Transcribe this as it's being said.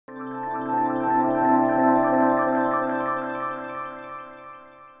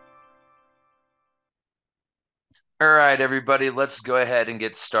All right, everybody, let's go ahead and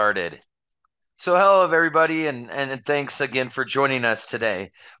get started. So, hello, everybody, and thanks again for joining us today.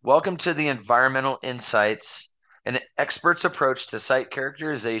 Welcome to the Environmental Insights, an expert's approach to site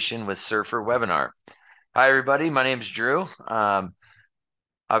characterization with Surfer webinar. Hi, everybody. My name is Drew. I'm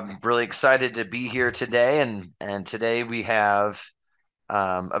really excited to be here today, and today we have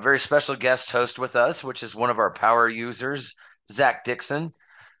a very special guest host with us, which is one of our power users, Zach Dickson,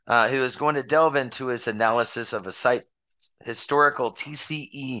 who is going to delve into his analysis of a site historical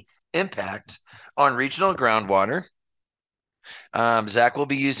TCE impact on regional groundwater. Zach will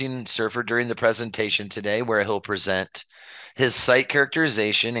be using Surfer during the presentation today, where he'll present his site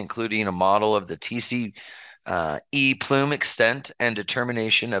characterization, including a model of the TCE plume extent and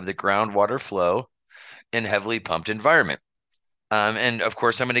determination of the groundwater flow in heavily pumped environment. And of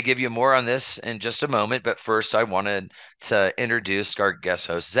course, I'm going to give you more on this in just a moment. But first, I wanted to introduce our guest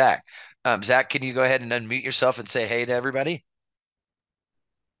host, Zach. Zach, can you go ahead and unmute yourself and say hey to everybody?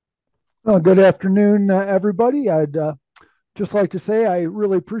 Well, good afternoon, everybody. I'd just like to say I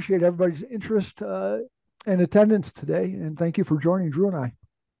really appreciate everybody's interest and attendance today, and thank you for joining Drew and I.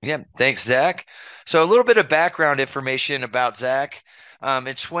 Yeah, thanks, Zach. So a little bit of background information about Zach. In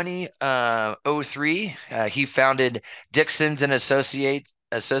 2003, he founded Dickson's and Associates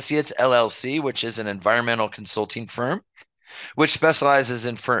LLC, which is an environmental consulting firm, which specializes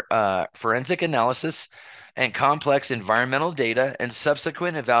in forensic analysis and complex environmental data and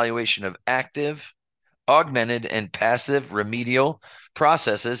subsequent evaluation of active, augmented, and passive remedial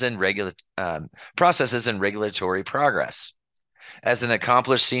processes and regulatory progress. As an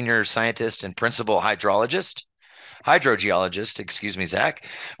accomplished senior scientist and principal hydrogeologist, excuse me, Zach,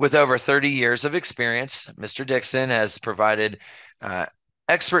 with over 30 years of experience, Mr. Dickson has provided uh,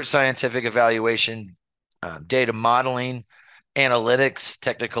 expert scientific evaluation, data modeling, analytics,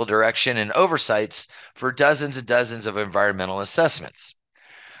 technical direction, and oversights for dozens and dozens of environmental assessments.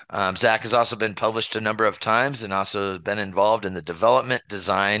 Zach has also been published a number of times and also been involved in the development,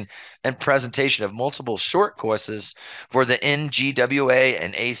 design, and presentation of multiple short courses for the NGWA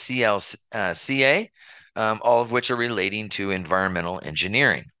and ACLCA, all of which are relating to environmental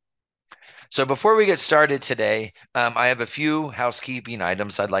engineering. So before we get started today, I have a few housekeeping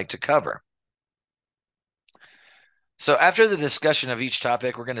items I'd like to cover. So after the discussion of each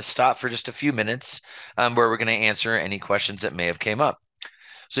topic, we're going to stop for just a few minutes where we're going to answer any questions that may have came up.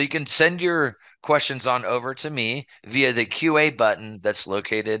 So you can send your questions on over to me via the QA button that's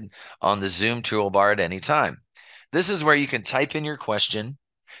located on the Zoom toolbar at any time. This is where you can type in your question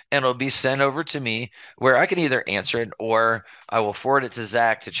and it'll be sent over to me where I can either answer it or I will forward it to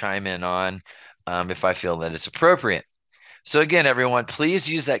Zach to chime in on if I feel that it's appropriate. So again, everyone, please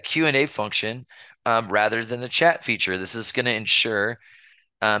use that Q&A function rather than the chat feature. This is going to ensure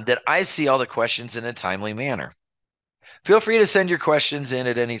that I see all the questions in a timely manner. Feel free to send your questions in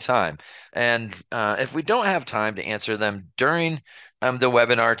at any time. And if we don't have time to answer them during the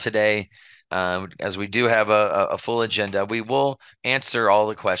webinar today, as we do have a full agenda, we will answer all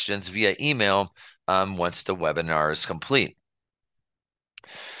the questions via email once the webinar is complete.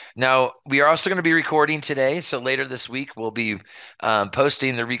 Now, we are also going to be recording today. So later this week, we'll be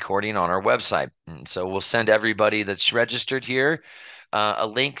posting the recording on our website. And so we'll send everybody that's registered here a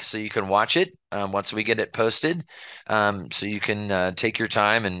link so you can watch it once we get it posted. So you can take your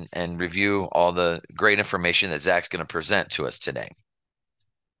time and review all the great information that Zach's going to present to us today.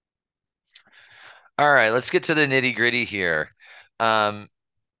 All right, let's get to the nitty gritty here. Um,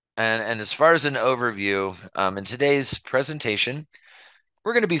 and as far as an overview, in today's presentation,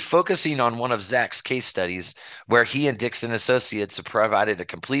 we're going to be focusing on one of Zach's case studies where he and Dickson Associates have provided a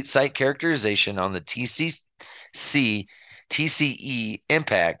complete site characterization on the TCE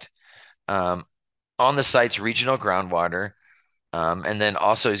impact um, on the site's regional groundwater. And then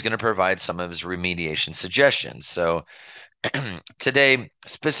also he's going to provide some of his remediation suggestions. So today,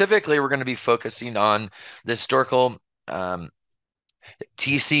 specifically, we're going to be focusing on the historical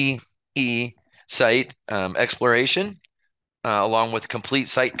TCE site exploration along with complete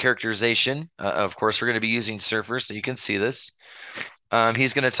site characterization. Of course, we're going to be using Surfer, so you can see this.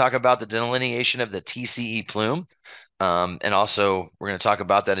 He's going to talk about the delineation of the TCE plume. And also, we're going to talk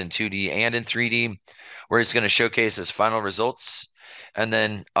about that in 2D and in 3D, where he's going to showcase his final results. And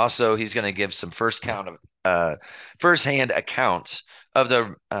then also, he's going to give some first-hand accounts of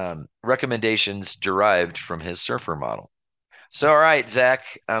the recommendations derived from his Surfer model. So, all right,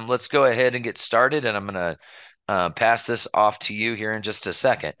 Zach, let's go ahead and get started. And I'm going to pass this off to you here in just a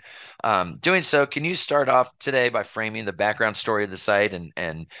second. Doing so, can you start off today by framing the background story of the site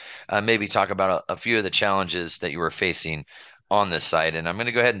and maybe talk about a few of the challenges that you were facing on this site? And I'm going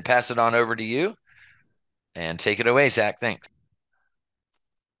to go ahead and pass it on over to you. And take it away, Zach. Thanks.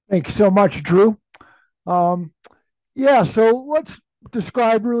 Thank you so much, Drew. Um, yeah, so let's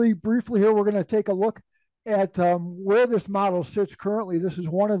describe really briefly here. We're going to take a look at where this model sits currently. This is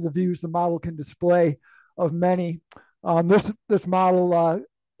one of the views the model can display of many. This model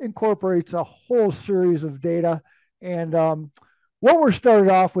incorporates a whole series of data. And what we're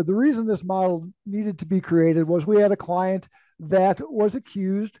started off with, the reason this model needed to be created was we had a client that was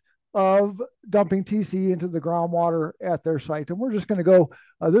accused of dumping TC into the groundwater at their site. And we're just going to go,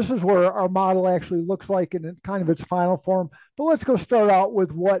 this is where our model actually looks like in kind of its final form. But let's go start out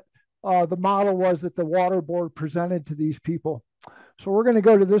with what the model was that the water board presented to these people. So we're going to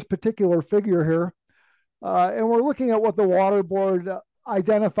go to this particular figure here. And we're looking at what the water board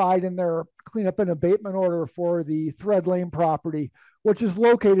identified in their cleanup and abatement order for the Thread Lane property, which is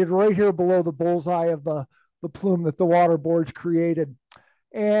located right here below the bullseye of the plume that the water board's created.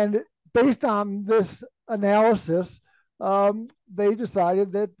 And based on this analysis, they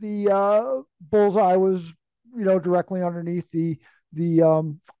decided that the bullseye was, directly underneath the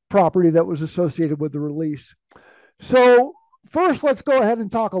property that was associated with the release. So first, let's go ahead and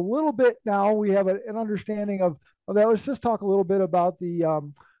talk a little bit now. We have an understanding of that. Let's just talk a little bit about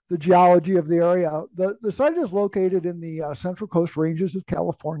the geology of the area. The site is located in the Central Coast Ranges of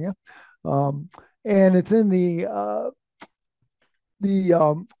California, and it's in the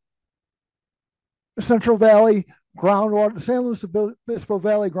Central Valley groundwater, San Luis Obispo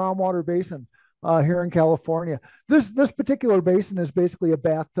Valley groundwater basin here in California. This particular basin is basically a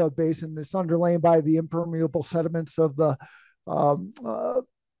bathtub basin. It's underlain by the impermeable sediments of the um, uh,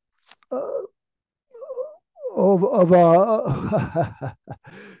 uh,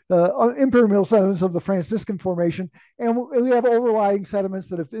 impermeable sediments of the Franciscan Formation, and we have overlying sediments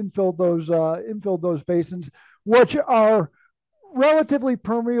that have infilled those basins, which are relatively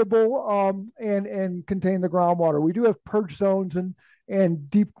permeable and contain the groundwater. We do have perch zones and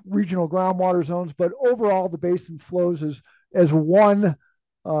deep regional groundwater zones, but overall the basin flows as one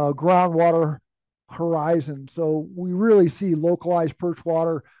groundwater horizon. So we really see localized perch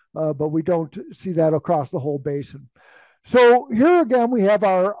water, but we don't see that across the whole basin. So here again, we have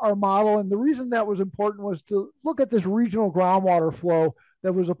our model. And the reason that was important was to look at this regional groundwater flow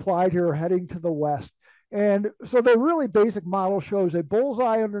that was applied here heading to the west. And so the really basic model shows a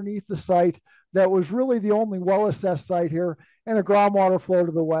bullseye underneath the site that was really the only well-assessed site here, and a groundwater flow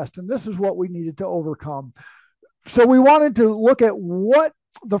to the west. And this is what we needed to overcome. So we wanted to look at what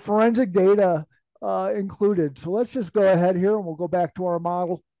the forensic data included. So let's just go ahead here and we'll go back to our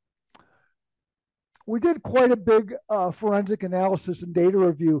model. We did quite a big forensic analysis and data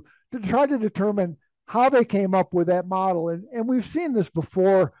review to try to determine how they came up with that model. And we've seen this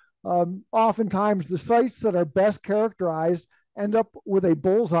before. Oftentimes, the sites that are best characterized end up with a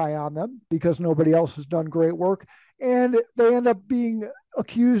bullseye on them because nobody else has done great work. And they end up being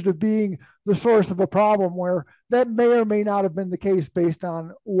accused of being the source of a problem where that may or may not have been the case based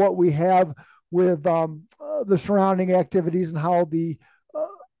on what we have with the surrounding activities and how the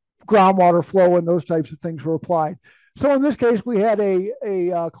groundwater flow and those types of things were applied. So in this case, we had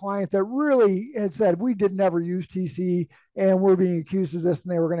a client that really had said, we did never use TC and we're being accused of this,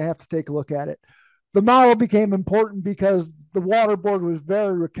 and they were going to have to take a look at it. The model became important because the water board was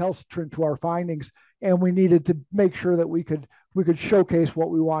very recalcitrant to our findings, and we needed to make sure that we could showcase what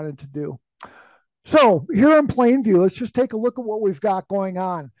we wanted to do. So here in plain view, let's just take a look at what we've got going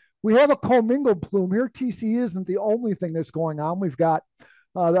on. We have a commingled plume here. TC isn't the only thing that's going on. We've got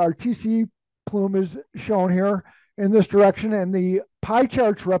our TC plume is shown here in this direction, and the pie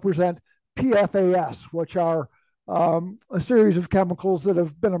charts represent PFAS, which are a series of chemicals that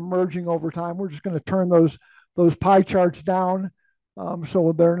have been emerging over time. We're just going to turn those pie charts down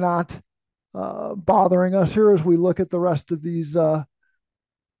so they're not bothering us here as we look at the rest of these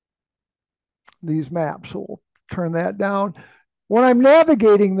maps. So we'll turn that down. When I'm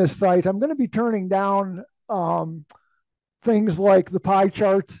navigating this site, I'm going to be turning down things like the pie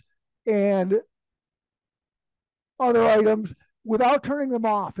charts and other items without turning them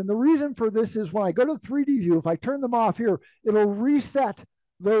off. And the reason for this is when I go to the 3D view, if I turn them off here, it'll reset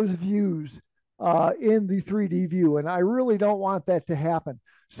those views in the 3D view. And I really don't want that to happen.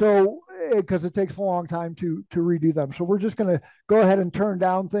 So, because it takes a long time to redo them. So we're just going to go ahead and turn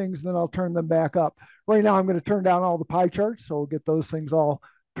down things, and then I'll turn them back up. Right now, I'm going to turn down all the pie charts. So we'll get those things all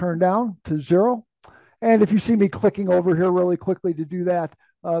turned down to 0. And if you see me clicking over here really quickly to do that,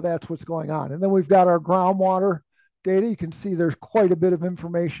 that's what's going on. And then we've got our groundwater data. You can see there's quite a bit of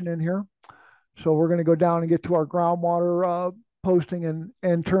information in here. So we're going to go down and get to our groundwater posting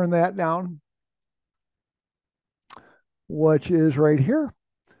and turn that down, which is right here.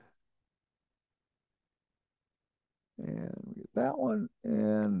 And we get that one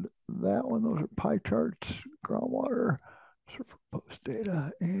and that one. Those are pie charts, groundwater, superimposed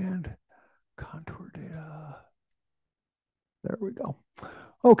data, and contour data. There we go.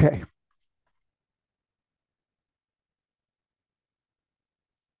 Okay.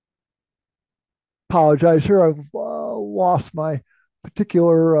 Apologize here. I've lost my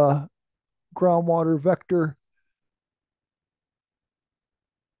particular groundwater vector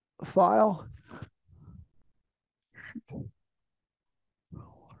file.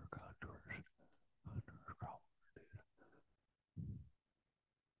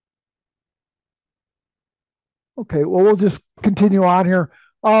 Okay, well, we'll just continue on here.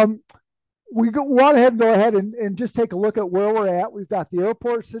 We want to go ahead and just take a look at where we're at. We've got the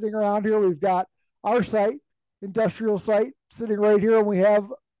airport sitting around here. We've got our site, industrial site, sitting right here, and we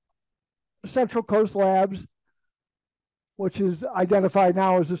have Central Coast Labs, which is identified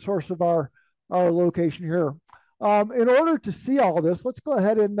now as the source of our location here. In order to see all this, let's go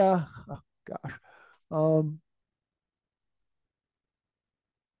ahead and, oh gosh.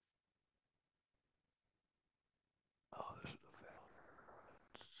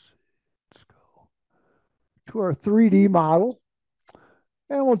 Let's go to our 3D model.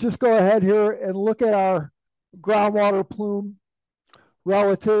 And we'll just go ahead here and look at our groundwater plume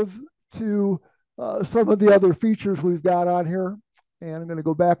relative to some of the other features we've got on here. And I'm going to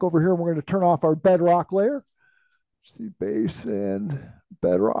go back over here and we're going to turn off our bedrock layer. See base and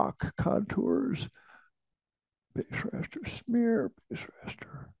bedrock contours, base raster smear, base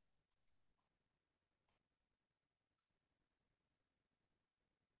raster.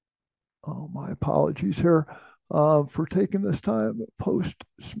 Oh, my apologies here for taking this time. Post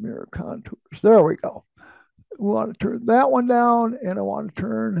smear contours. There we go. We want to turn that one down and I want to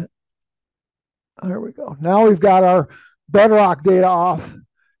turn, there we go. Now we've got our bedrock data off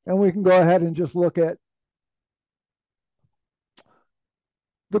and we can go ahead and just look at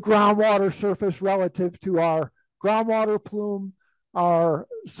the groundwater surface relative to our groundwater plume, our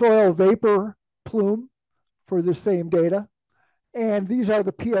soil vapor plume for the same data. And these are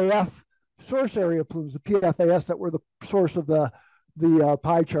the PAF source area plumes, the PFAS that were the source of the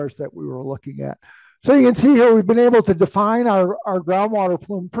pie charts that we were looking at. So you can see here, we've been able to define our groundwater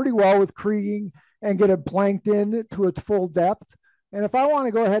plume pretty well with kriging and get it blanked in to its full depth. And if I want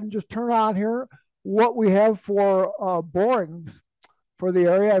to go ahead and just turn on here what we have for borings for the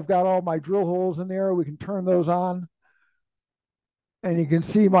area, I've got all my drill holes in there. We can turn those on. And you can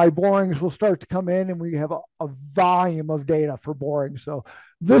see my borings will start to come in and we have a volume of data for boring. So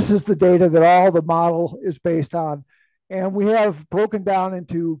this is the data that all the model is based on. And we have broken down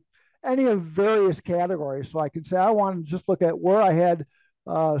into any of various categories. So I can say I want to just look at where I had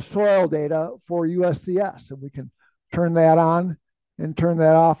soil data for USCS. And we can turn that on and turn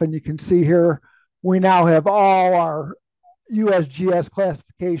that off. And you can see here, we now have all our USGS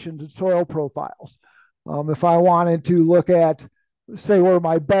classifications and soil profiles. If I wanted to look at, say, where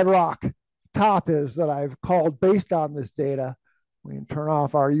my bedrock top is that I've called based on this data, we can turn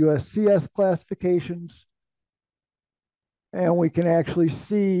off our USCS classifications and we can actually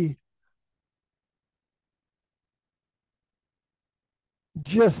see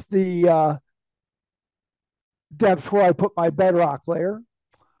just the depths where I put my bedrock layer.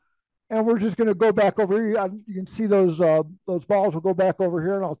 And we're just going to go back over here. You can see those balls will go back over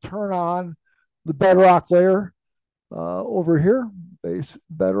here and I'll turn on the bedrock layer over here, base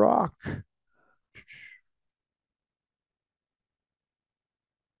bedrock.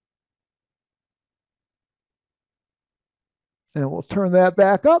 And we'll turn that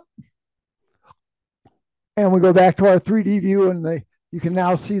back up. And we go back to our 3D view and you can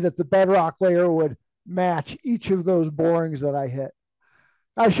now see that the bedrock layer would match each of those borings that I hit.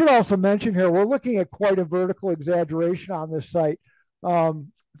 I should also mention here, we're looking at quite a vertical exaggeration on this site.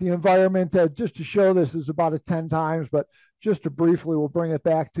 The environment, just to show this, is about a 10 times, but just to briefly, we'll bring it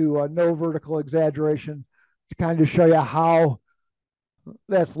back to no vertical exaggeration to kind of show you how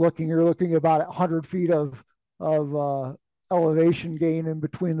that's looking. You're looking about 100 feet of elevation gain in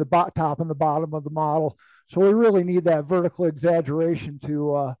between the top and the bottom of the model. So we really need that vertical exaggeration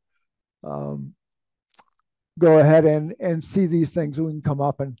to go ahead and see these things. We can come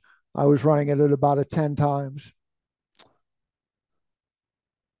up, and I was running it at about a 10 times.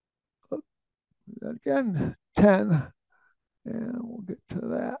 Again, 10, and we'll get to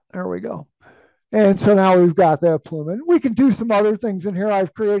that. There we go. And so now we've got that plume. And we can do some other things in here.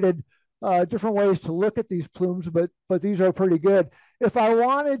 I've created different ways to look at these plumes, but these are pretty good. If I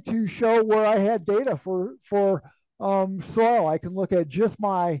wanted to show where I had data for soil, I can look at just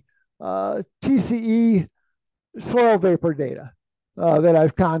my TCE soil vapor data that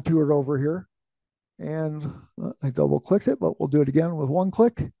I've contoured over here. And I double clicked it, but we'll do it again with one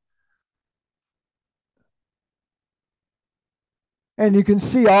click. And you can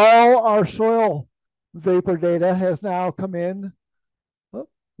see all our soil vapor data has now come in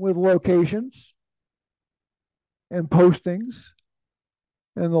with locations and postings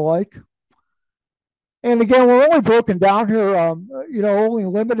and the like. And again, we're only broken down here, only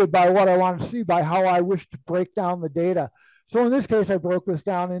limited by what I want to see, by how I wish to break down the data. So in this case, I broke this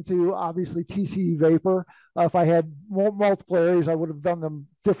down into obviously TCE vapor. If I had multiple areas, I would have done them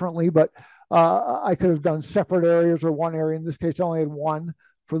differently, but I could have done separate areas or one area. In this case, I only had one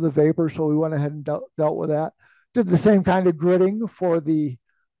for the vapor, so we went ahead and dealt with that. Did the same kind of gridding for the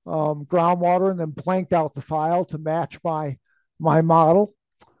groundwater, and then blanked out the file to match my model.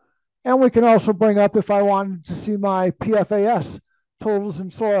 And we can also bring up, if I wanted to see my PFAS totals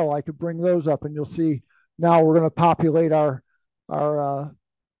in soil, I could bring those up, and you'll see now we're going to populate our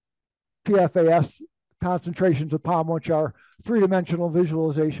PFAS concentrations upon which our three-dimensional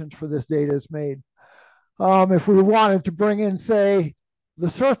visualizations for this data is made. If we wanted to bring in, say, the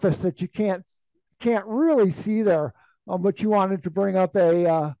surface that you can't really see there, but you wanted to bring up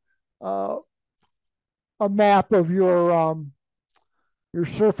a map of your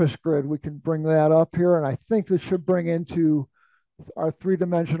surface grid, we can bring that up here. And I think this should bring into our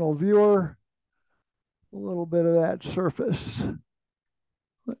three-dimensional viewer a little bit of that surface.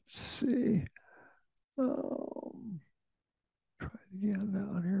 Let's see. Try it again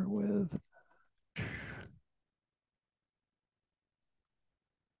down here with.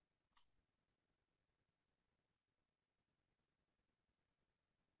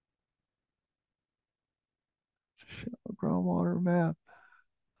 Groundwater map.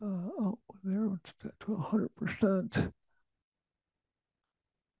 There, let's get to 100%.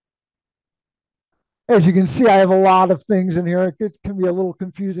 As you can see, I have a lot of things in here. It can be a little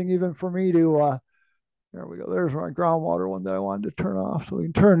confusing even for me to, there we go. There's my groundwater one that I wanted to turn off. So we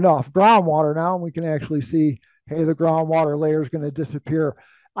can turn it off groundwater now, and we can actually see, hey, the groundwater layer is going to disappear.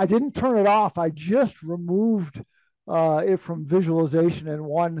 I didn't turn it off. I just removed it from visualization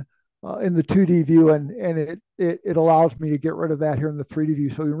in in the 2D view, and it allows me to get rid of that here in the 3D view.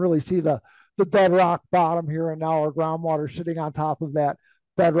 So you can really see the bedrock bottom here, and now our groundwater sitting on top of that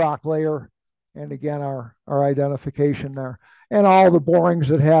bedrock layer. And again, our identification there. And all the borings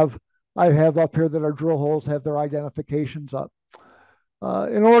that I have up here that are drill holes have their identifications up.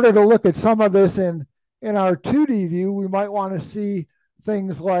 In order to look at some of this in our 2D view, we might want to see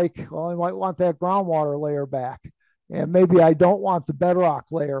things like, well, I might want that groundwater layer back. And maybe I don't want the bedrock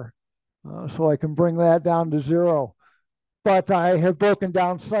layer. So I can bring that down to 0. But I have broken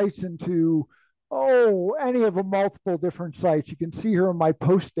down sites into, any of the multiple different sites. You can see here in my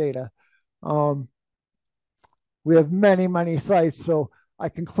post data. We have many, many sites. So I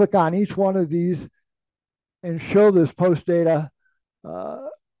can click on each one of these and show this post data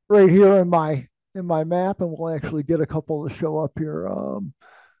right here in my map, and we'll actually get a couple to show up here.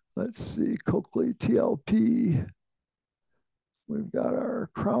 Let's see, Coakley TLP. We've got our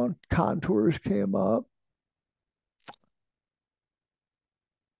crown contours came up.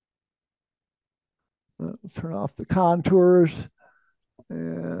 Turn off the contours,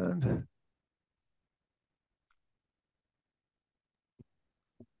 and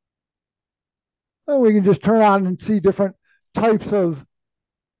we can just turn on and see different types of,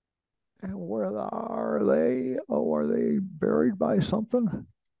 and where are they? Oh, are they buried by something?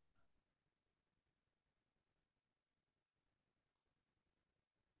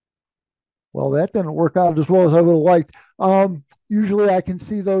 Well, that didn't work out as well as I would have liked. Usually I can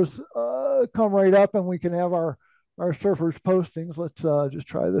see those come right up, and we can have our surfers postings. Let's just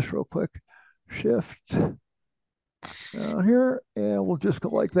try this real quick. Shift down here, and we'll just go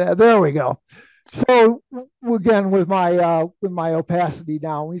like that. There we go. So again, with my opacity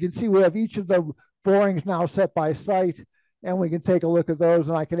down, we can see we have each of the borings now set by site, and we can take a look at those,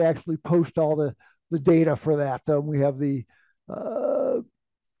 and I can actually post all the data for that. We have the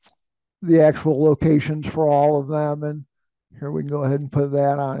actual locations for all of them, and here we can go ahead and put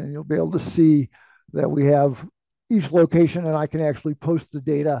that on, and you'll be able to see that we have each location, and I can actually post the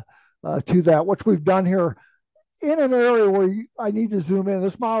data to that, which we've done here in an area where I need to zoom in.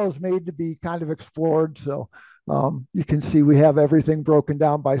 This model is made to be kind of explored, so you can see we have everything broken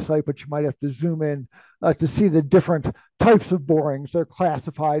down by site, but you might have to zoom in to see the different types of borings. They're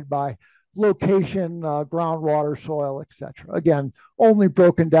classified by location, groundwater, soil, etc. Again, only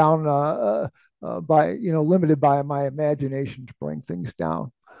broken down by, limited by my imagination to bring things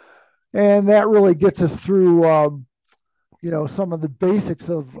down. And that really gets us through, some of the basics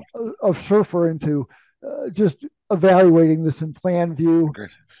of Surfer into just evaluating this in plan view.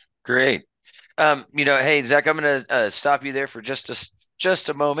 Great. Hey Zach, I'm going to stop you there for just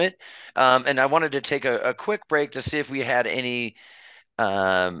a moment, and I wanted to take a quick break to see if we had any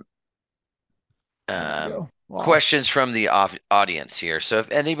um, There we um, go. Wow. questions from the audience here. So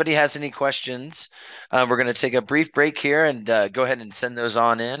if anybody has any questions, we're going to take a brief break here and go ahead and send those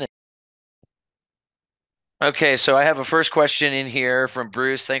on in. Okay, so I have a first question in here from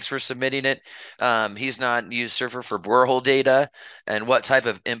Bruce. Thanks for submitting it. He's not used Surfer for borehole data and what type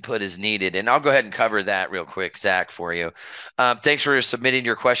of input is needed. And I'll go ahead and cover that real quick, Zach, for you. Thanks for submitting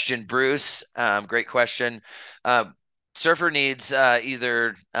your question, Bruce. Great question. Uh, Surfer needs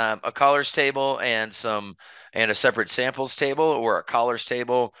either a collars table and a separate samples table, or a collars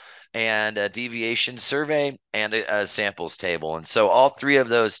table and a deviation survey and a samples table. And so all three of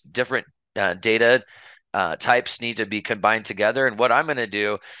those different data types need to be combined together. And what I'm going to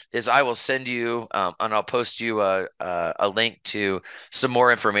do is I will send you and I'll post you a link to some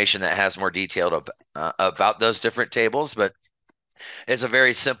more information that has more detailed about those different tables. But it's a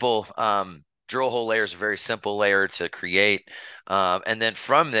very simple drill hole layer is a very simple layer to create, and then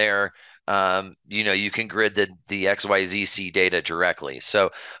from there. You can grid the XYZC data directly.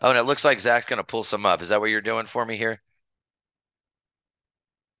 So, oh, and it looks like Zach's going to pull some up. Is that what you're doing for me here?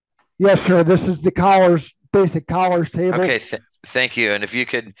 Yes, sir. This is the collars, basic collars table. Okay, thank you. And if you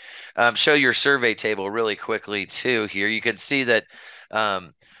could show your survey table really quickly too here, you can see that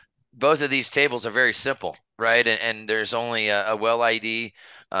um, both of these tables are very simple, right? And there's only a well ID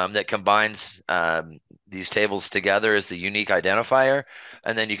that combines these tables together as the unique identifier.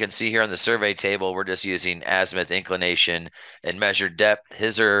 And then you can see here on the survey table, we're just using azimuth, inclination, and measured depth.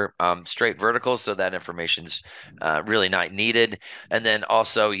 His are straight verticals, so that information's really not needed. And then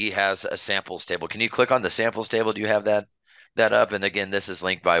also he has a samples table. Can you click on the samples table? Do you have that up? And again, this is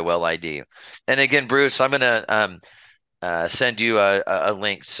linked by well ID. And again, Bruce, I'm going to send you a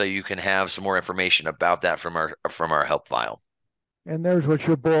link so you can have some more information about that from our help file. And there's what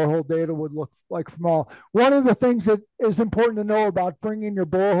your borehole data would look like from all. One of the things that is important to know about bringing your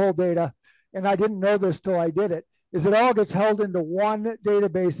borehole data, and I didn't know this till I did it, is it all gets held into one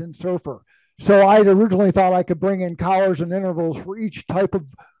database in Surfer. So I originally thought I could bring in collars and intervals for each type of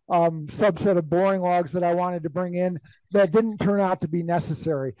subset of boring logs that I wanted to bring in. That didn't turn out to be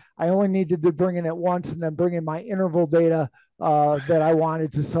necessary. I only needed to bring in it once and then bring in my interval data that I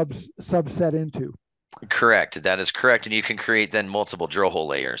wanted to subset into. Correct. That is correct. And you can create then multiple drill hole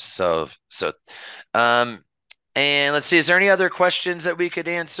layers. Um, and let's see, is there any other questions that we could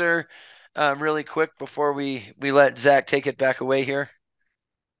answer really quick before we let Zach take it back away here?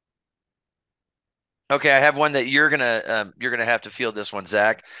 Okay, I have one that you're gonna have to field this one,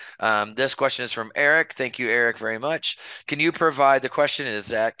 Zach. This question is from Eric. Thank you, Eric, very much. Can you provide the question is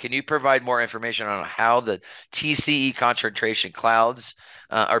Zach? Can you provide more information on how the TCE concentration clouds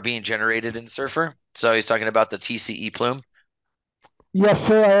are being generated in Surfer? So he's talking about the TCE plume. Yes,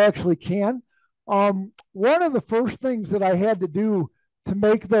 sir, I actually can. One of the first things that I had to do to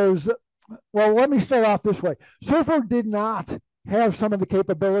make those, well, let me start off this way. Surfer did not have some of the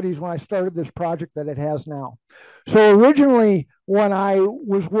capabilities when I started this project that it has now. So originally, when I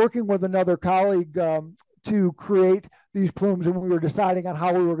was working with another colleague to create these plumes, and we were deciding on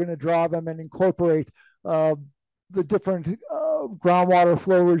how we were going to draw them and incorporate uh, the different groundwater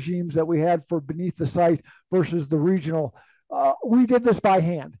flow regimes that we had for beneath the site versus the regional, we did this by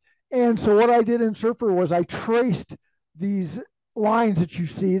hand. And so what I did in Surfer was I traced these lines that you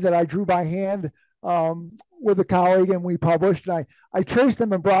see that I drew by hand with a colleague and we published. And I traced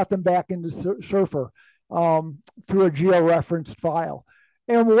them and brought them back into Surfer through a georeferenced file.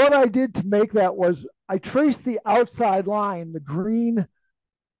 And what I did to make that was I traced the outside line, the green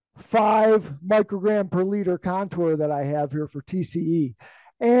 5 microgram per liter contour that I have here for TCE.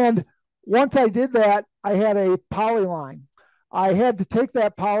 And once I did that, I had a polyline. I had to take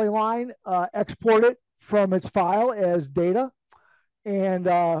that polyline, export it from its file as data and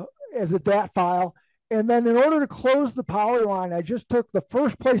as a DAT file. And then in order to close the polyline, I just took the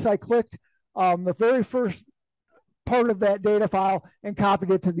first place I clicked, the very first part of that data file and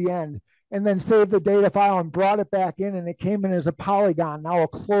copied it to the end and then saved the data file and brought it back in and it came in as a polygon, now a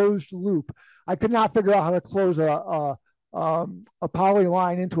closed loop. I could not figure out how to close a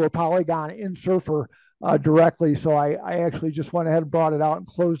polyline into a polygon in Surfer directly. So I actually just went ahead and brought it out and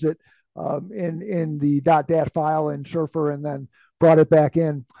closed it in the .dat file in Surfer and then brought it back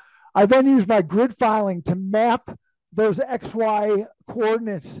in. I then used my grid filing to map those XY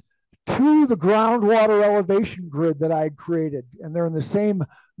coordinates to the groundwater elevation grid that I had created. And they're in the same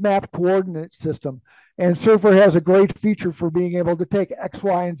map coordinate system. And Surfer has a great feature for being able to take X,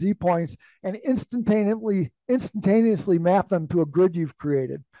 Y, and Z points and instantaneously map them to a grid you've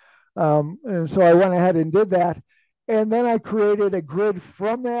created. And so I went ahead and did that. And then I created a grid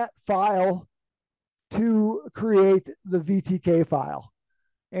from that file to create the VTK file,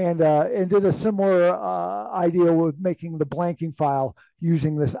 and did a similar idea with making the blanking file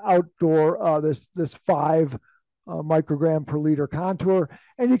using this outdoor this 5 microgram per liter contour.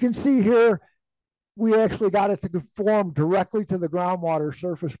 And you can see here we actually got it to conform directly to the groundwater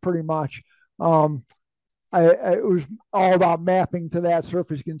surface pretty much. It was all about mapping to that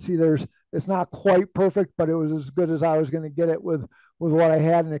surface. You can see it's not quite perfect, but it was as good as I was going to get it with what I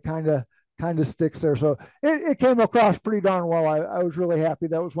had, and it kind of sticks there. So it came across pretty darn well. I was really happy.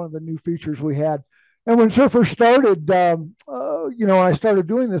 That was one of the new features we had. And when Surfer started, I started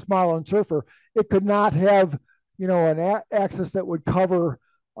doing this model in Surfer, it could not have, an axis that would cover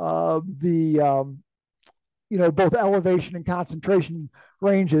both elevation and concentration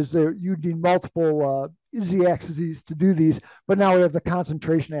ranges. You'd need multiple z-axes to do these, but now we have the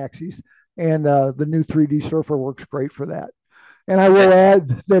concentration axes, and the new 3D Surfer works great for that. And I will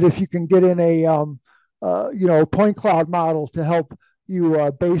add that if you can get in a point cloud model to help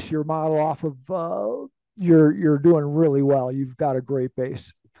you base your model off of, you're doing really well. You've got a great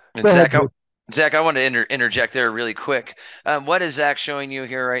base. And Zach, I want to interject there really quick. What is Zach showing you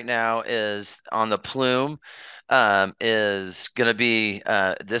here right now is on the plume, is going to be,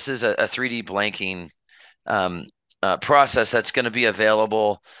 this is a 3D blanking process that's going to be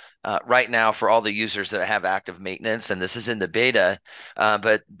available right now for all the users that have active maintenance, and this is in the beta,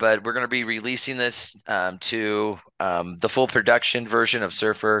 but we're going to be releasing this to the full production version of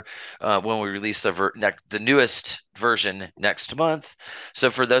Surfer when we release the newest version next month.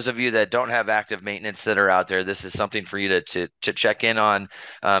 So for those of you that don't have active maintenance that are out there, this is something for you to check in on,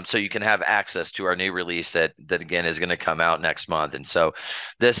 so you can have access to our new release that again is going to come out next month. And so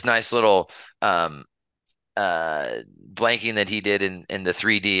this nice little blanking that he did in the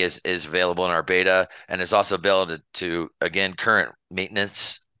 3D is available in our beta, and is also available to again current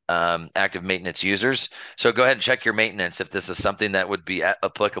maintenance active maintenance users. So go ahead and check your maintenance if this is something that would be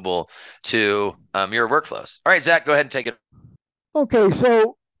applicable to your workflows. All right, Zach, go ahead and take it. Okay,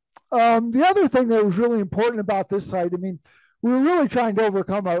 so the other thing that was really important about this site, I mean, we were really trying to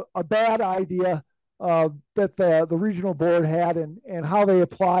overcome a bad idea that the regional board had, and how they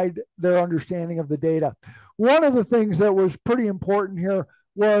applied their understanding of the data. One of the things that was pretty important here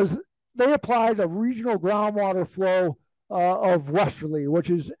was they applied a regional groundwater flow of westerly,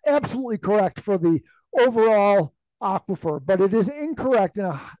 which is absolutely correct for the overall aquifer, but it is incorrect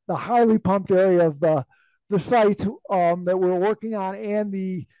in the highly pumped area of the site that we're working on, and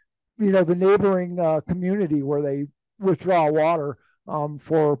the neighboring community where they withdraw water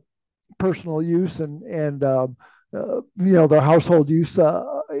for personal use and their household use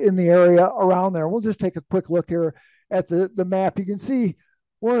in the area around there. We'll just take a quick look here at the map. You can see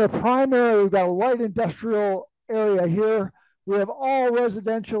we're in a prime area. We've got a light industrial area here. We have all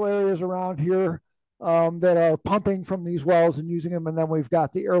residential areas around here that are pumping from these wells and using them, and then we've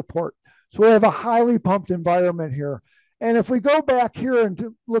got the airport. So we have a highly pumped environment here. And if we go back here and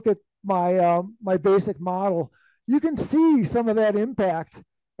to look at my basic model, you can see some of that impact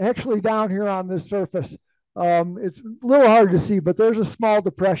actually down here on this surface. It's a little hard to see, but there's a small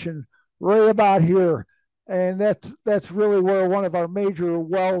depression right about here. And that's really where one of our major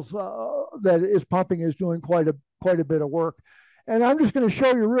wells that is pumping is doing quite a bit of work. And I'm just going to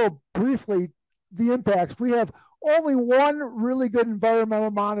show you real briefly the impacts. We have only one really good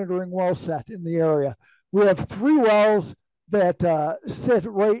environmental monitoring well set in the area. We have 3 wells that sit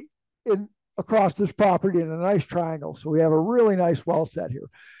right across this property in a nice triangle. So we have a really nice well set here.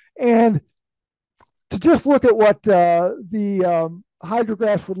 And to just look at what the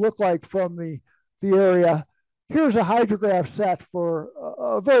hydrographs would look like from the area, here's a hydrograph set for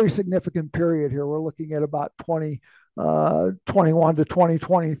a very significant period here. We're looking at about 2021 to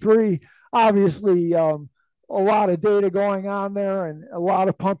 2023. Obviously, a lot of data going on there and a lot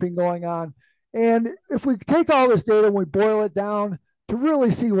of pumping going on. And if we take all this data and we boil it down to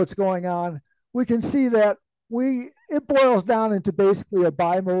really see what's going on, we can see that it boils down into basically a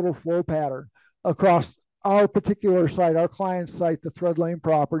bimodal flow pattern across our particular site, our client's site, the Thread Lane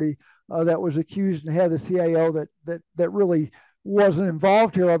property that was accused and had a CIO that really wasn't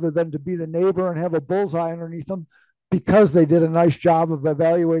involved here other than to be the neighbor and have a bullseye underneath them, because they did a nice job of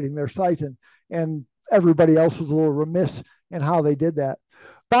evaluating their site, and everybody else was a little remiss in how they did that.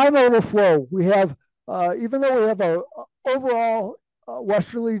 Bimodal flow, we have, even though we have a overall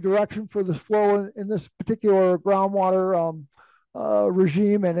westerly direction for this flow in this particular groundwater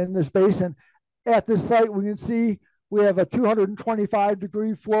regime and in this basin, at this site we can see we have a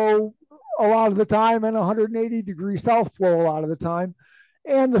 225-degree flow a lot of the time and 180-degree south flow a lot of the time.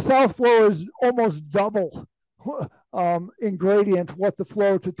 And the south flow is almost double in gradient what the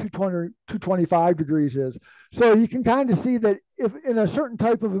flow to 225 degrees is. So you can kind of see that if in a certain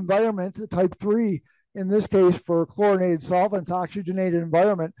type of environment, type 3, in this case for chlorinated solvents, oxygenated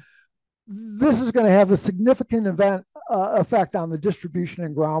environment, this is going to have a significant effect on the distribution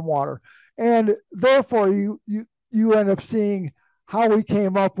in groundwater. And therefore, you end up seeing how we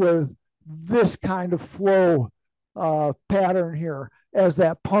came up with this kind of flow pattern here as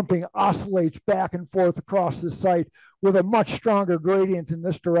that pumping oscillates back and forth across the site with a much stronger gradient in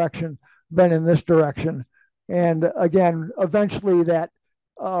this direction than in this direction. And again, eventually that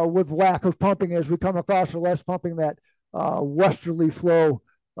with lack of pumping, as we come across or less pumping, that westerly flow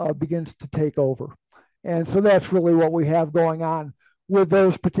begins to take over. And so that's really what we have going on with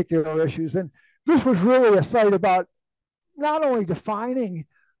those particular issues. And this was really a site about not only defining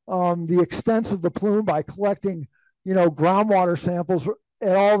the extents of the plume by collecting, groundwater samples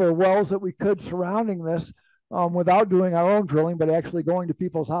at all the wells that we could surrounding this without doing our own drilling, but actually going to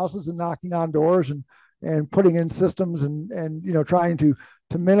people's houses and knocking on doors and putting in systems and trying to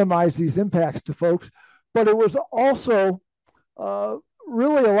minimize these impacts to folks. But it was also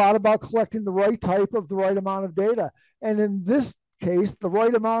really a lot about collecting the right type of the right amount of data. And in this case, the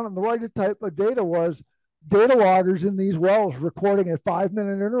right amount and the right type of data was data loggers in these wells recording at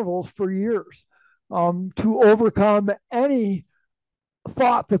 5-minute intervals for years to overcome any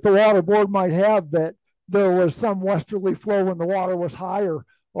thought that the water board might have that there was some westerly flow when the water was higher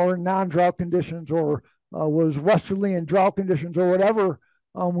or in non-drought conditions or was westerly in drought conditions or whatever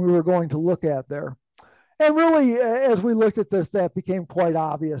we were going to look at there. And really, as we looked at this, that became quite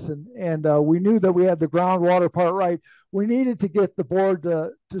obvious. And we knew that we had the groundwater part right. We needed to get the board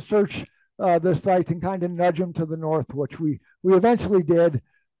to search this site and kind of nudge them to the north, which we eventually did.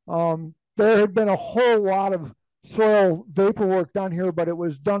 There had been a whole lot of soil vapor work done here, but it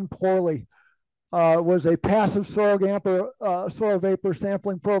was done poorly. It was a passive soil vapor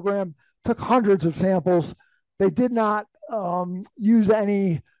sampling program, took hundreds of samples. They did not use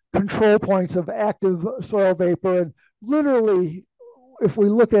any control points of active soil vapor. And literally, if we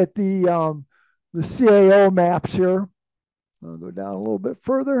look at the CAO maps here, I'll go down a little bit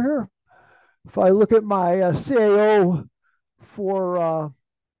further here. If I look at my CAO for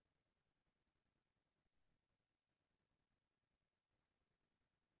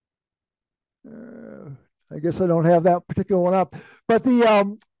I guess I don't have that particular one up, but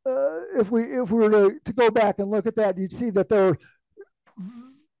the if we were to go back and look at that, you'd see that there are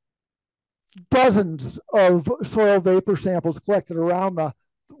dozens of soil vapor samples collected around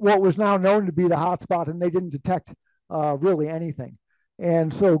what was now known to be the hotspot, and they didn't detect really anything.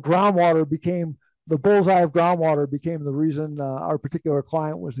 And so groundwater became the bullseye of groundwater became the reason our particular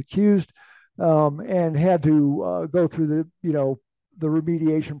client was accused and had to go through the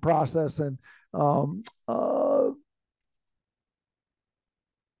remediation process and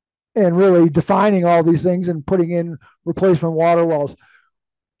really defining all these things and putting in replacement water wells.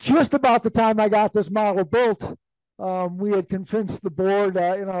 Just about the time I got this model built, we had convinced the board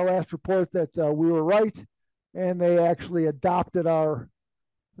in our last report that we were right, and they actually adopted our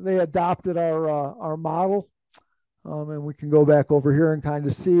model. And we can go back over here and kind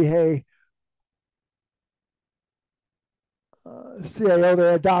of see, hey, CAO,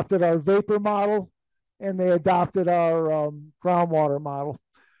 they adopted our vapor model and they adopted our groundwater model.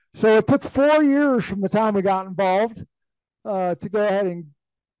 So it took 4 years from the time we got involved to go ahead and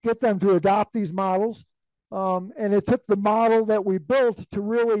get them to adopt these models. And it took the model that we built to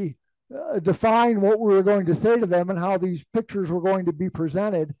really define what we were going to say to them and how these pictures were going to be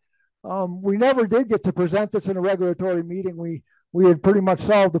presented. We never did get to present this in a regulatory meeting. We had pretty much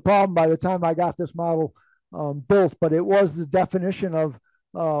solved the problem by the time I got this model built, but it was the definition of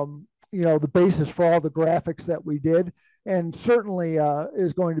the basis for all the graphics that we did, and certainly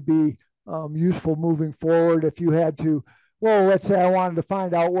is going to be useful moving forward if you had to, well, let's say I wanted to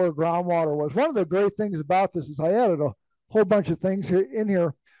find out where groundwater was. One of the great things about this is I added a whole bunch of things in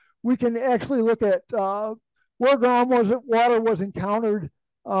here. We can actually look at where groundwater was encountered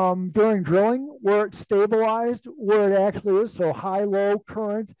during drilling, where it's stabilized, where it actually is, so high, low,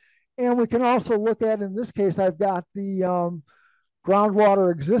 current. And we can also look at, in this case, I've got the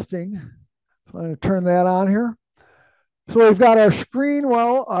groundwater existing. So I'm going to turn that on here. So we've got our screen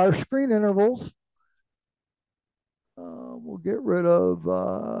intervals. We'll get rid of,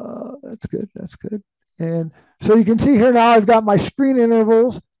 that's good. And so you can see here now I've got my screen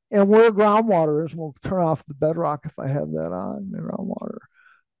intervals and where groundwater is. We'll turn off the bedrock if I have that on, groundwater,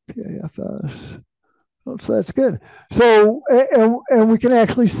 PAFS. So that's good. So, and we can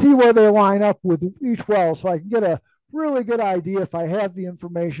actually see where they line up with each well. So I can get a really good idea, if I have the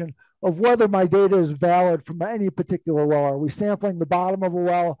information, of whether my data is valid from any particular well. Are we sampling the bottom of a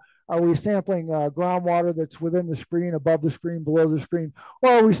well? Are we sampling groundwater that's within the screen, above the screen, below the screen, or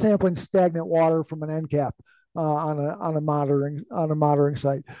are we sampling stagnant water from an end cap on a monitoring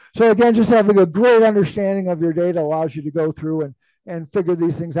site? So again, just having a great understanding of your data allows you to go through and figure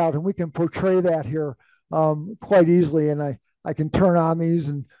these things out, and we can portray that here quite easily. And I can turn on these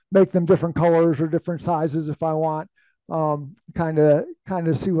and make them different colors or different sizes if I want. Kind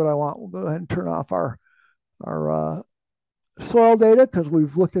of see what I want. We'll go ahead and turn off our soil data because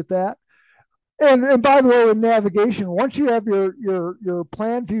we've looked at that. And by the way, with navigation, once you have your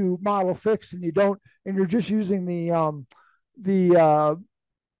plan view model fixed and you're just using the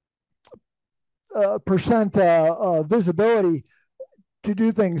percent visibility to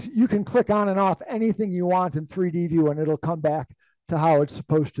do things, you can click on and off anything you want in 3D view and it'll come back to how it's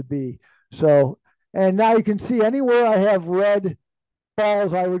supposed to be. So, and now you can see anywhere I have red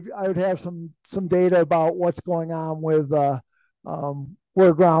balls, I would have some data about what's going on with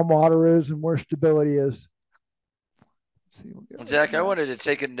where groundwater is and where stability is. Zach, I wanted to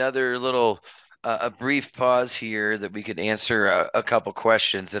take another little a brief pause here that we could answer a couple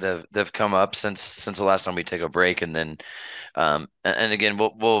questions that have come up since the last time we take a break, and then and again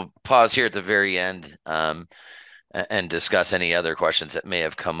we'll pause here at the very end and discuss any other questions that may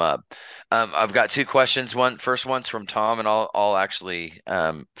have come up. I've got two questions. First one's from Tom, and I'll actually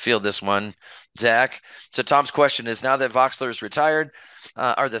field this one, Zach. So Tom's question is: now that Voxler is retired,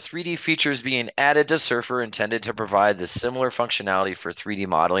 are the 3D features being added to Surfer intended to provide the similar functionality for 3D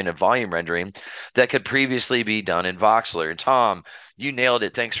modeling and volume rendering that could previously be done in Voxler? And Tom, you nailed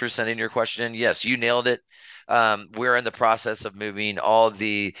it. Thanks for sending your question in. Yes, you nailed it. We're in the process of moving all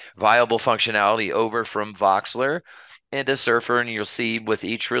the viable functionality over from Voxler into Surfer, and you'll see with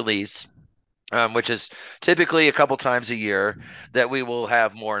each release, which is typically a couple times a year, that we will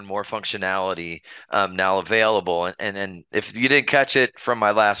have more and more functionality now available. And if you didn't catch it from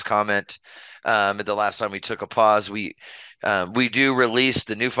my last comment, at the last time we took a pause, we do release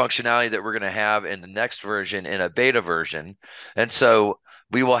the new functionality that we're going to have in the next version in a beta version. And so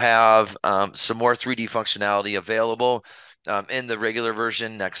we will have some more 3D functionality available in the regular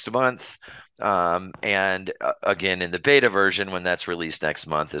version next month. And again, in the beta version, when that's released next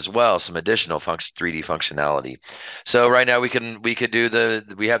month as well, some additional 3D functionality. So right now we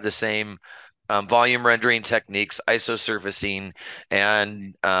have the same volume rendering techniques, isosurfacing,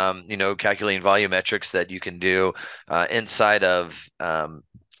 and calculating volumetrics that you can do inside of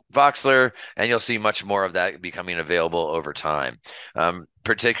Voxler, and you'll see much more of that becoming available over time.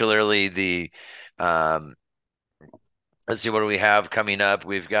 Particularly let's see, what do we have coming up?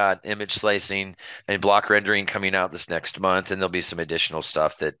 We've got image slicing and block rendering coming out this next month, and there'll be some additional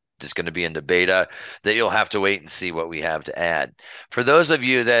stuff that is going to be into beta that you'll have to wait and see what we have to add. For those of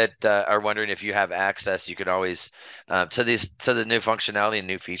you that are wondering if you have access, you can always to the new functionality and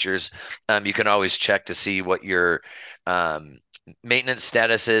new features. You can always check to see what your maintenance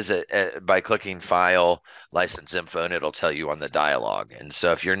status is by clicking File, License Info, and it'll tell you on the dialog. And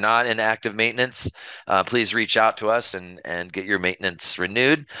so if you're not in active maintenance, please reach out to us and get your maintenance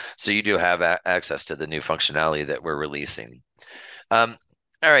renewed so you do have access to the new functionality that we're releasing. All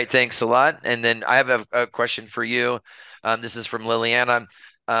right, thanks a lot. And then I have a question for you. This is from Liliana.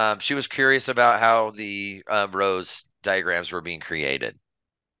 She was curious about how the rows diagrams were being created.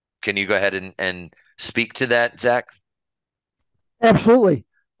 Can you go ahead and speak to that, Zach? Absolutely.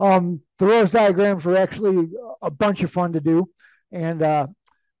 The ROSE diagrams were actually a bunch of fun to do. And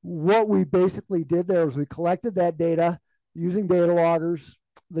what we basically did there was we collected that data using data loggers.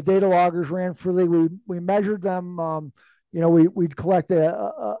 The data loggers ran freely. We measured them. We'd collect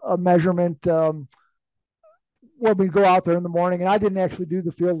a measurement when we go out there in the morning. And I didn't actually do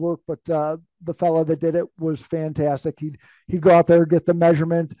the field work, but the fellow that did it was fantastic. He'd go out there, get the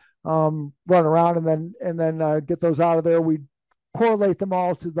measurement, run around, and then get those out of there. We'd correlate them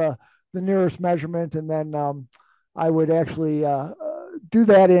all to the nearest measurement, and then I would actually do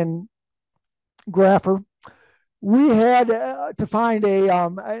that in Grapher. We had to find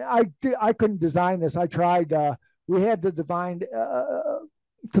I couldn't design this. I tried. We had to find a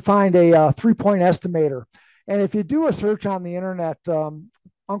 3-point estimator, and if you do a search on the internet,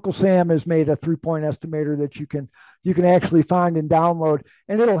 Uncle Sam has made a 3-point estimator that you can actually find and download,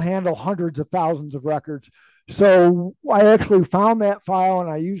 and it'll handle hundreds of thousands of records. So I actually found that file, and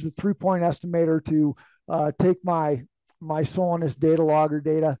I used the 3-point estimator to take my Solinus data logger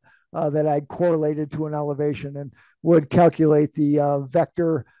data that I'd correlated to an elevation, and would calculate the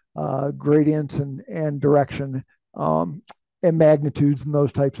vector gradients and direction and magnitudes and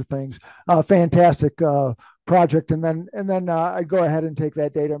those types of things. Fantastic project, and then I'd go ahead and take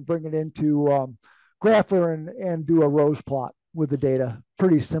that data and bring it into Grapher and do a rows plot with the data.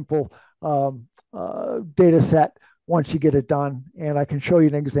 Pretty simple data set once you get it done. And I can show you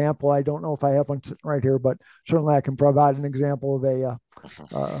an example. I don't know if I have one sitting right here, but certainly I can provide an example of a.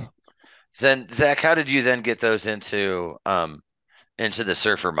 Then Zach, how did you then get those into the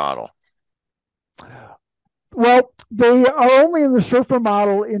surfer model? Well, they are only in the surfer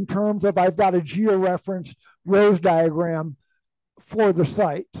model in terms of I've got a georeferenced rows diagram for the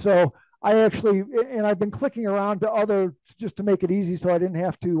site. So I actually, and I've been clicking around to other just to make it easy, so I didn't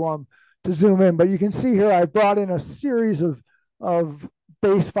have to zoom in. But you can see here I brought in a series of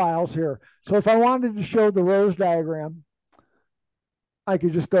base files here. So if I wanted to show the rows diagram, I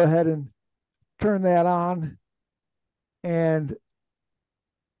could just go ahead and turn that on and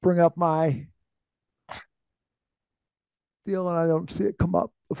bring up my deal, and I don't see it come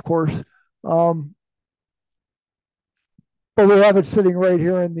up, of course. But we have it sitting right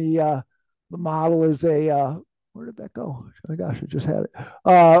here in the model is a where did that go? Oh my gosh, I just had it.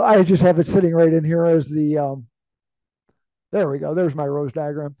 I just have it sitting right in here as the there we go. There's my rows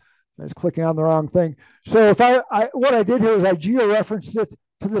diagram. I was clicking on the wrong thing. So if what I did here is I georeferenced it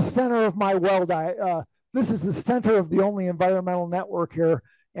to the center of my well this is the center of the only environmental network here.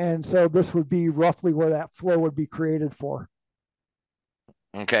 And so this would be roughly where that flow would be created for.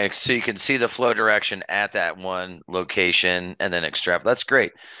 Okay, so you can see the flow direction at that one location and then extract. That's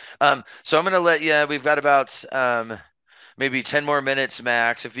great. So I'm going to let you, we've got about maybe 10 more minutes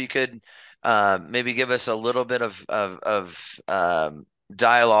max. If you could maybe give us a little bit of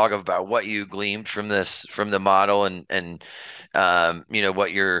dialogue about what you gleaned from the model and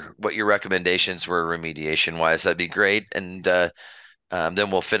what your recommendations were remediation wise, that'd be great. And then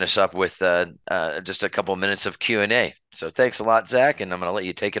we'll finish up with just a couple minutes of Q&A. So thanks a lot, Zach, and I'm going to let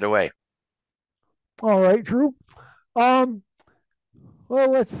you take it away. All right, Drew. Well,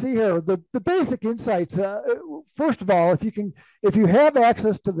 let's see here. The basic insights. First of all, if you have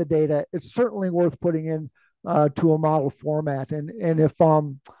access to the data, it's certainly worth putting in to a model format. And if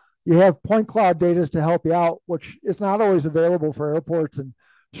you have point cloud data to help you out, which is not always available for airports and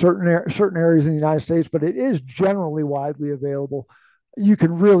certain areas in the United States, but it is generally widely available, you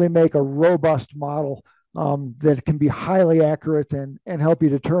can really make a robust model that can be highly accurate and help you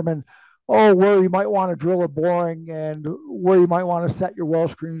determine where you might want to drill a boring and where you might want to set your well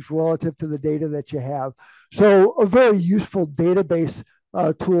screens relative to the data that you have. So a very useful database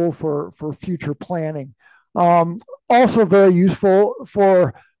tool for future planning. Also very useful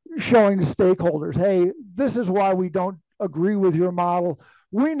for showing the stakeholders, hey, this is why we don't agree with your model.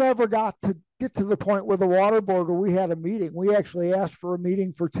 We never got to get to the point with the water board where we had a meeting. We actually asked for a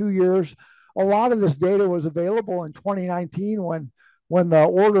meeting for 2 years. A lot of this data was available in 2019 when the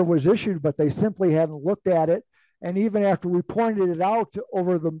order was issued, but they simply hadn't looked at it. And even after we pointed it out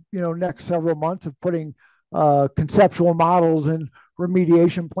over the next several months of putting conceptual models and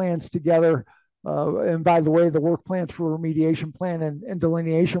remediation plans together, and by the way, the work plans for remediation plan and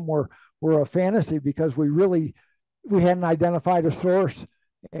delineation were a fantasy because we hadn't identified a source,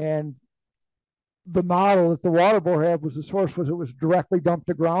 and the model that the water board had was the source was it was directly dumped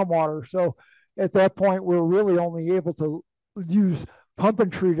to groundwater. So at that point, we were really only able to use pump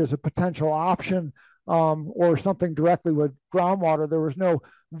and treat as a potential option, or something directly with groundwater. There was no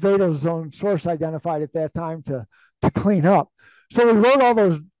Vado zone source identified at that time to clean up. So we wrote all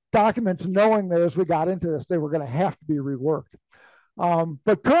those documents knowing that as we got into this, they were going to have to be reworked.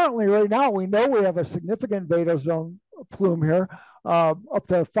 But currently, right now, we know we have a significant Vado zone plume here, up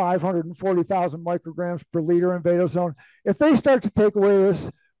to 540,000 micrograms per liter in Vado zone. If they start to take away this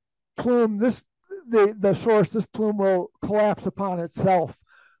plume, the source, this plume will collapse upon itself,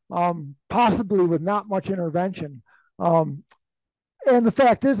 possibly with not much intervention. And the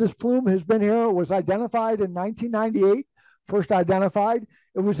fact is, this plume has been here. It was identified in 1998, first identified.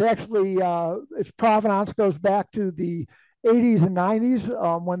 It was actually, its provenance goes back to the 80s and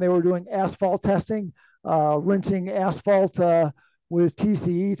 90s when they were doing asphalt testing, rinsing asphalt with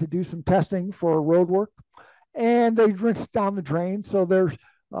TCE to do some testing for road work. And they rinsed down the drain. So there's,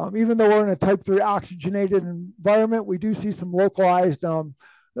 even though we're in a type 3 oxygenated environment, we do see some localized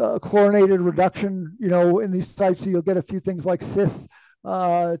chlorinated reduction, in these sites. So you'll get a few things like cis,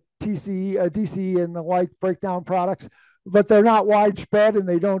 TCE, DCE, and the like breakdown products, but they're not widespread, and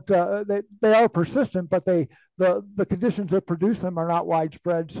they don't. They are persistent, but the conditions that produce them are not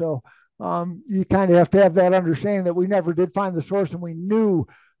widespread. So you kind of have to have that understanding that we never did find the source, and we knew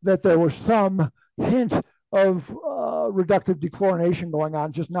that there was some hint of reductive dechlorination going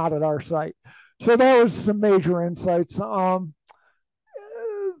on, just not at our site. So that was some major insights.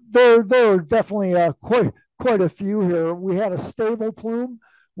 There are definitely quite a few here. We had a stable plume.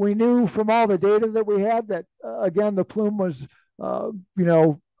 We knew from all the data that we had that, again, the plume was,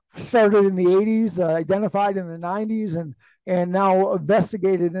 started in the 80s, identified in the 90s, and now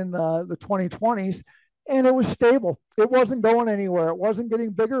investigated in the 2020s. And it was stable. It wasn't going anywhere. It wasn't getting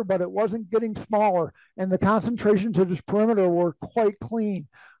bigger, but it wasn't getting smaller. And the concentrations of this perimeter were quite clean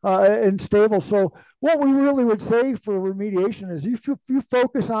and stable. So what we really would say for remediation is you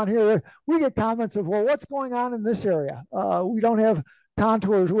focus on here. We get comments of, well, what's going on in this area? We don't have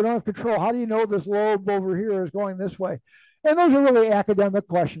contours. We don't have control. How do you know this lobe over here is going this way? And those are really academic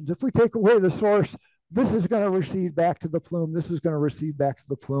questions. If we take away the source, this is going to recede back to the plume. This is going to recede back to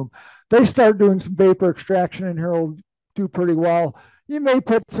the plume. They start doing some vapor extraction in here, will do pretty well. You may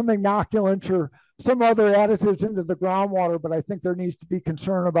put some inoculants or some other additives into the groundwater, but I think there needs to be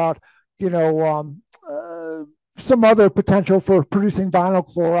concern about, some other potential for producing vinyl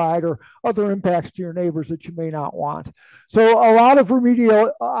chloride or other impacts to your neighbors that you may not want. So a lot of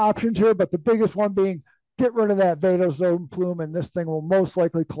remedial options here, but the biggest one being get rid of that vadozone plume, and this thing will most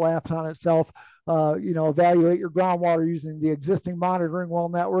likely collapse on itself. Evaluate your groundwater using the existing monitoring well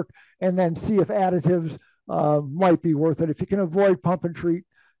network, and then see if additives might be worth it. If you can avoid pump and treat,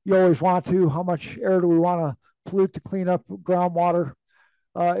 you always want to. How much air do we want to pollute to clean up groundwater?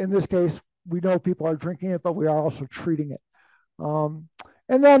 In this case, we know people are drinking it, but we are also treating it.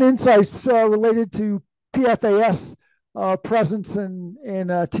 And then insights related to PFAS presence in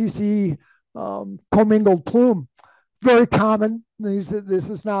TCE commingled plume. Very common. This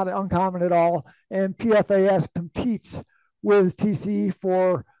is not uncommon at all. And PFAS competes with TCE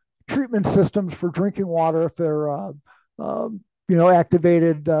for treatment systems for drinking water if they're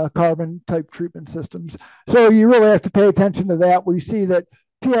activated carbon type treatment systems. So you really have to pay attention to that. We see that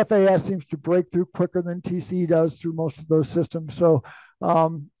PFAS seems to break through quicker than TCE does through most of those systems. So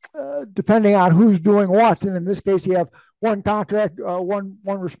depending on who's doing what, and in this case you have one contract, one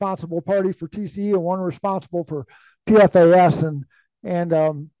responsible party for TCE and one responsible for PFAS,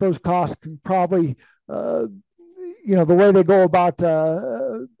 and those costs can probably, the way they go about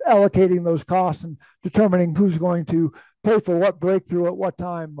allocating those costs and determining who's going to pay for what breakthrough at what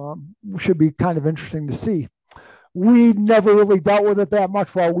time should be kind of interesting to see. We never really dealt with it that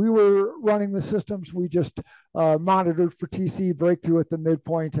much while we were running the systems. We just monitored for TC breakthrough at the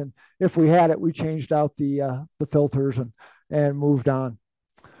midpoint, and if we had it, we changed out the filters and moved on.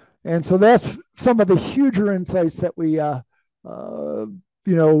 And so that's some of the huger insights that we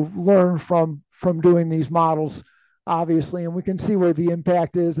learn from doing these models, obviously, and we can see where the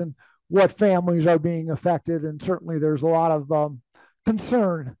impact is and what families are being affected. And certainly there's a lot of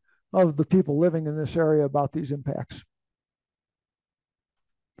concern of the people living in this area about these impacts.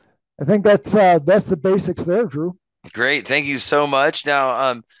 I think that's the basics there, Drew. Great. Thank you so much. Now,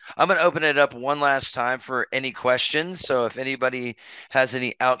 I'm going to open it up one last time for any questions. So if anybody has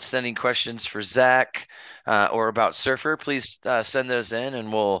any outstanding questions for Zach or about Surfer, please send those in,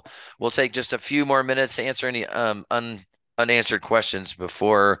 and we'll take just a few more minutes to answer any unanswered questions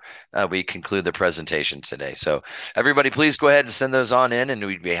before we conclude the presentation today. So everybody, please go ahead and send those on in, and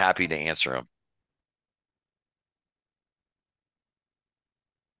we'd be happy to answer them.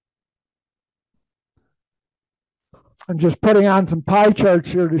 I'm just putting on some pie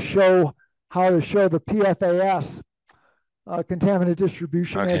charts here to show how to show the PFAS contaminant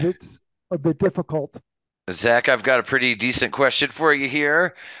distribution, okay, as it's a bit difficult. Zach, I've got a pretty decent question for you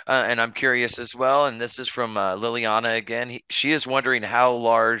here, and I'm curious as well. And this is from Liliana again. She is wondering how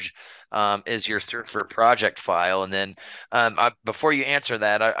large is your Surfer project file? And then before you answer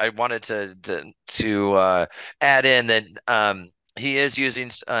that, I wanted to add in that he is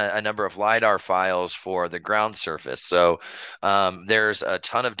using a number of LiDAR files for the ground surface. So there's a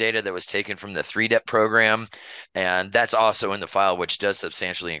ton of data that was taken from the 3DEP program, and that's also in the file, which does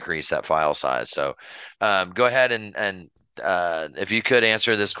substantially increase that file size. So go ahead and if you could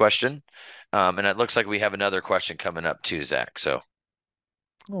answer this question. And it looks like we have another question coming up too, Zach. So.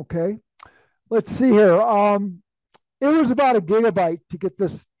 Okay, let's see here. It was about a gigabyte to get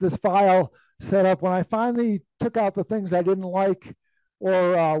this file set up. When I finally took out the things I didn't like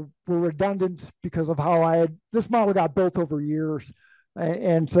or were redundant because of how this model got built over years.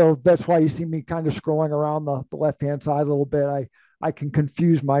 And so that's why you see me kind of scrolling around the left-hand side a little bit. I can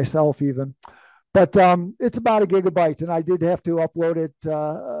confuse myself even. But it's about a gigabyte, and I did have to upload it,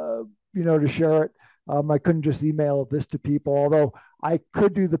 to share it. I couldn't just email this to people, although I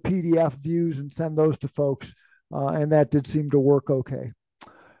could do the PDF views and send those to folks, and that did seem to work okay.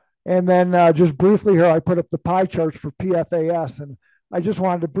 And then just briefly here, I put up the pie charts for PFAS, and I just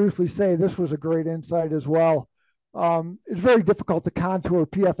wanted to briefly say this was a great insight as well. It's very difficult to contour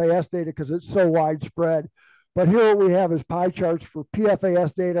PFAS data because it's so widespread. But here what we have is pie charts for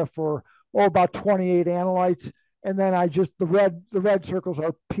PFAS data for about 28 analytes, and then the red circles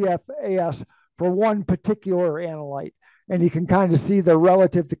are PFAS for one particular analyte, and you can kind of see the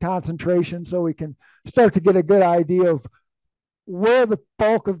relative to concentration, so we can start to get a good idea of where the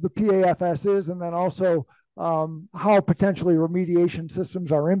bulk of the PAFS is, and then also how potentially remediation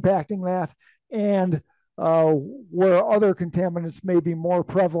systems are impacting that, and where other contaminants may be more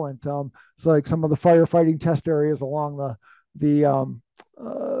prevalent. So, like some of the firefighting test areas along the uh,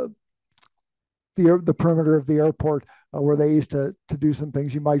 the perimeter of the airport, where they used to do some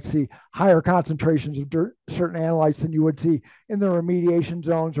things, you might see higher concentrations of certain analytes than you would see in the remediation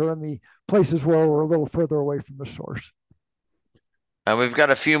zones or in the places where we're a little further away from the source. We've got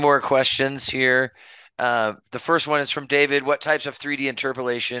a few more questions here. The first one is from David. What types of 3D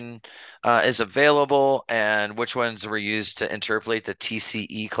interpolation is available, and which ones were used to interpolate the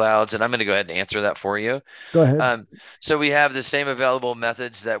TCE clouds? And I'm going to go ahead and answer that for you. Go ahead. So we have the same available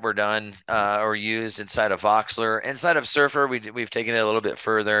methods that were done or used inside of Voxler. Inside of Surfer, we've taken it a little bit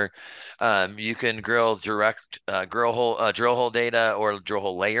further. You can drill drill hole data or drill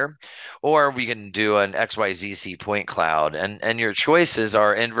hole layer, or we can do an XYZC point cloud. And your choices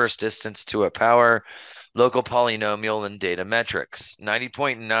are inverse distance to a power, local polynomial, and data metrics.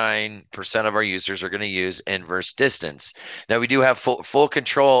 90.9% of our users are going to use inverse distance. Now we do have full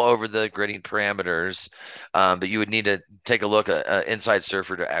control over the gridding parameters, but you would need to take a look at inside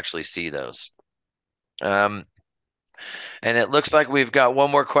Surfer to actually see those. And it looks like we've got one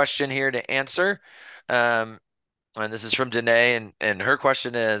more question here to answer. And this is from Danae, and her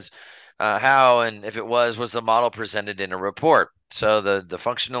question is, how, and if it was the model presented in a report? So the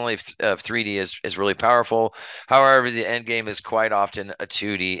functionality of 3D is really powerful. However, the end game is quite often a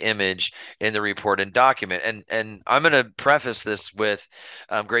 2D image in the report and document. And I'm going to preface this with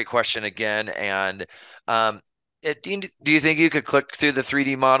great question again. And do you think you could click through the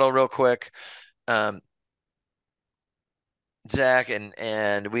 3D model real quick? Zach,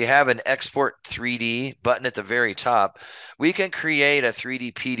 and we have an export 3D button at the very top. We can create a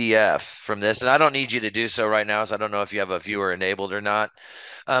 3D PDF from this, and I don't need you to do so right now, so I don't know if you have a viewer enabled or not.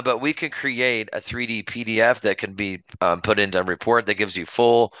 But we can create a 3D PDF that can be put into a report that gives you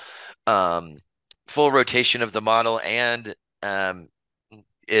full rotation of the model and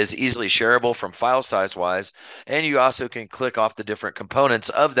is easily shareable from file size wise. And you also can click off the different components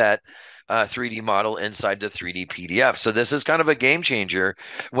of that 3D model inside the 3D PDF. So this is kind of a game changer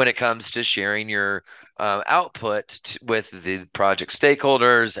when it comes to sharing your output with the project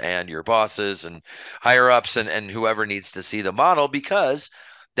stakeholders and your bosses and higher ups and whoever needs to see the model, because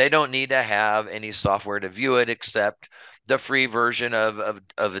they don't need to have any software to view it except the free version of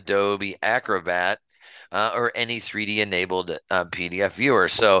Adobe Acrobat or any 3D enabled PDF viewer.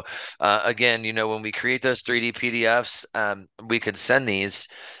 So again, when we create those 3D PDFs, we could send these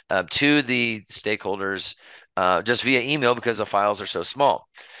to the stakeholders just via email because the files are so small.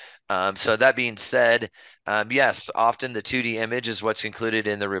 So that being said, yes, often the 2D image is what's included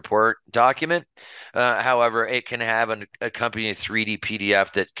in the report document. However, it can have an accompanying 3D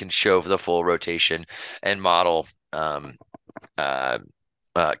PDF that can show the full rotation and model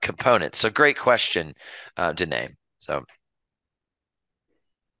components. So great question, Danae. So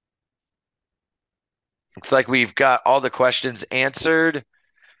looks like we've got all the questions answered.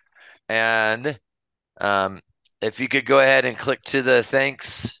 And if you could go ahead and click to the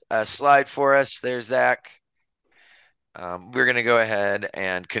thanks slide for us there, Zach. We're going to go ahead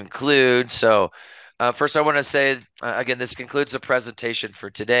and conclude. So first, I want to say, again, this concludes the presentation for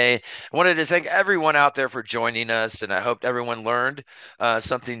today. I wanted to thank everyone out there for joining us, and I hope everyone learned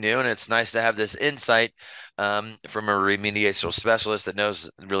something new. And it's nice to have this insight from a remediation specialist that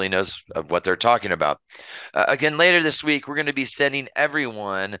really knows what they're talking about. Again, later this week, we're going to be sending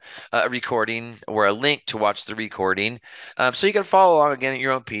everyone a recording or a link to watch the recording, so you can follow along again at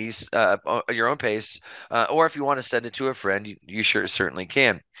your own pace, or if you want to send it to a friend, you certainly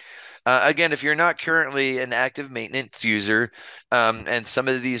can. Again, if you're not currently an active maintenance user, and some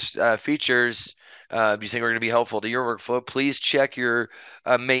of these features you think are going to be helpful to your workflow, please check your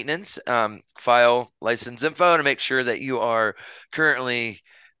maintenance file license info to make sure that you are currently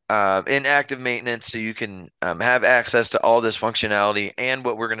in active maintenance, so you can have access to all this functionality and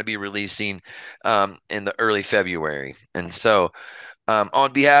what we're going to be releasing in the early February. And so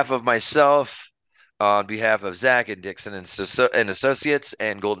on behalf of myself, on behalf of Zach and Dickson and Associates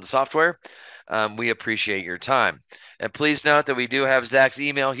and Golden Software, we appreciate your time. And please note that we do have Zach's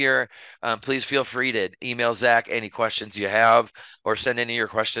email here. Please feel free to email Zach any questions you have, or send any of your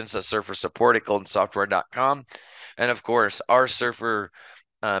questions to surfersupport@goldensoftware.com. And of course, our Surfer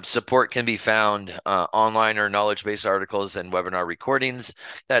Support can be found online or knowledge-based articles and webinar recordings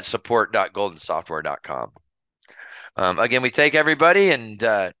at support.goldensoftware.com. Again, we thank everybody and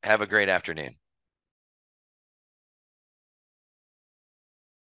have a great afternoon.